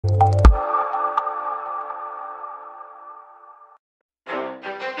You ready?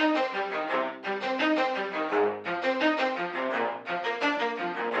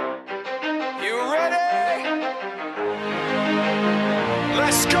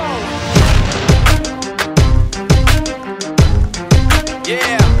 Let's go.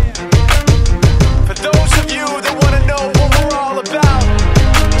 Yeah. For those of you that want to know what we're all about,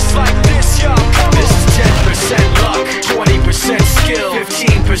 it's like this, y'all. This is 10% luck, 20% skill,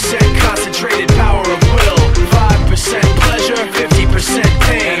 15% concentrated power of will, 5% pleasure, 50%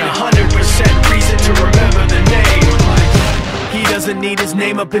 pain, and 100% reason to remember the name. He doesn't need his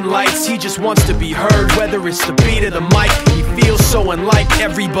name up in lights, he just wants to be heard, whether it's the beat of the mic. He feels so unlike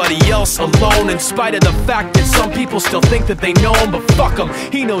everybody else, alone, in spite of the fact that some people still think that they know him. But fuck him,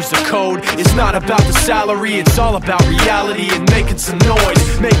 he knows the code. It's not about the salary, it's all about reality and making some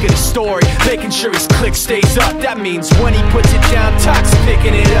noise, making a story, making sure his click stays up. That means when he puts it down, Tox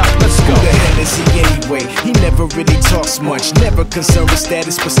picking it up. Let's go. Who the hell is he anyway? He never really talks much, never concerned with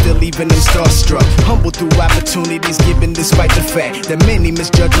status, but still leaving him starstruck. Humble through opportunities given despite the fact that many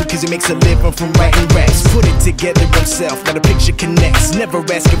misjudge him cause he makes a living from writing raps. Put it together himself, now the picture connects, never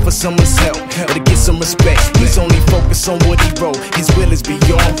asking for someone's help or to get some respect. He's only focused on what he wrote, his will is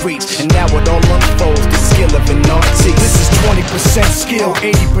beyond reach, and now it all unfolds, the skill of an artist. This is 20% skill,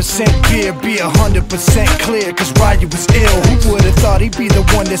 80% beer, be 100% clear, cause Ryu was ill. Who would've thought he'd be the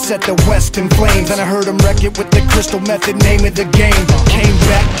one that set the West in flames? And I heard him wreck it with the crystal method, name of the game. Came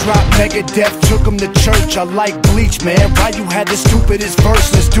back, dropped Megadeth, took him to church. I like Bleach, man, Ryu had the stupidest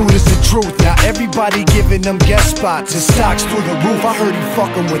verse, this dude is the truth. Now everybody giving them guest spots and stocks through the roof. I heard he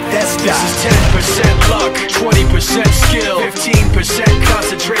fucking with that stock. This is 10% luck, 20% skill, 15%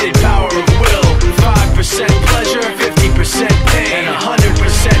 concentrated power of will, 5% pleasure, 50% pain, and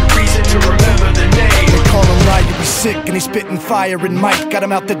 100% reason to remember the name. They call him Ryu, he's sick and he's spitting fire and Mike got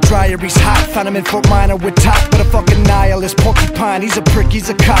him out the dryer, he's hot. Found him in Fort Minor with top, but a fucking nihilist porcupine. He's a prick, he's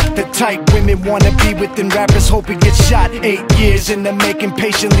a cock, the type women wanna be with, and rappers hope he gets shot. 8 years in the making,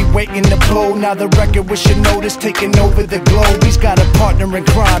 patiently waiting to blow. Now the record with your notice taking over the globe. He's got a partner in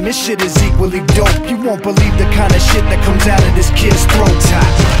crime, his shit is equally dope. You won't believe the kind of shit that comes out of this kid's throat.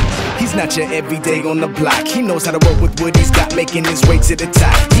 He's not your everyday on the block. He knows how to work with what he's got, making his way to the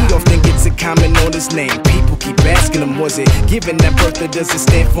top. He often gets a comment on his name. People keep asking him, was it given that birth or does it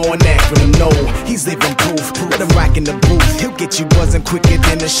stand for an acronym? No, he's living proof. Let him rock in the booth. He'll get you buzzing quicker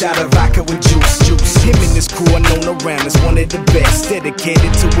than a shot of vodka with juice. Him and his crew are known around as one of the best,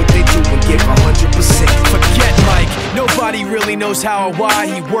 dedicated to what they do and give 100%. Forget Mike, nobody really knows how or why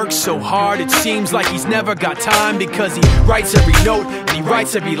he works so hard. It seems like he's never got time, because he writes every note and he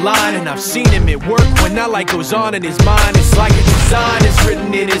writes every line. And I've seen him at work when that light goes on in his mind. It's like a design is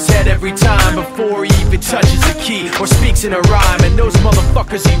written in his head every time, before he even touches a key or speaks in a rhyme. And those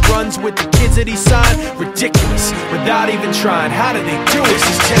motherfuckers he runs with, the kids that he signed, ridiculous, without even trying. How do they do it? This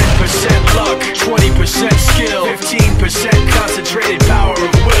is 10% luck, 20% skill, 15% concentrated power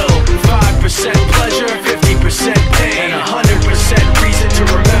of will, 5% pleasure, 50% pain, and 100% reason to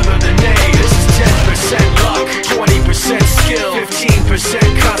remember the name. This is 10% luck, 20% skill, 15%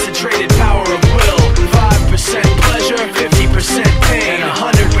 concentrated power of will, 5% pleasure, 50% pain, and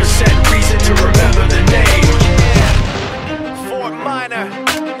 100% reason to remember the name. Yeah. Fort Minor,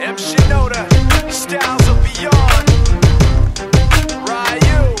 M. Shinoda, Style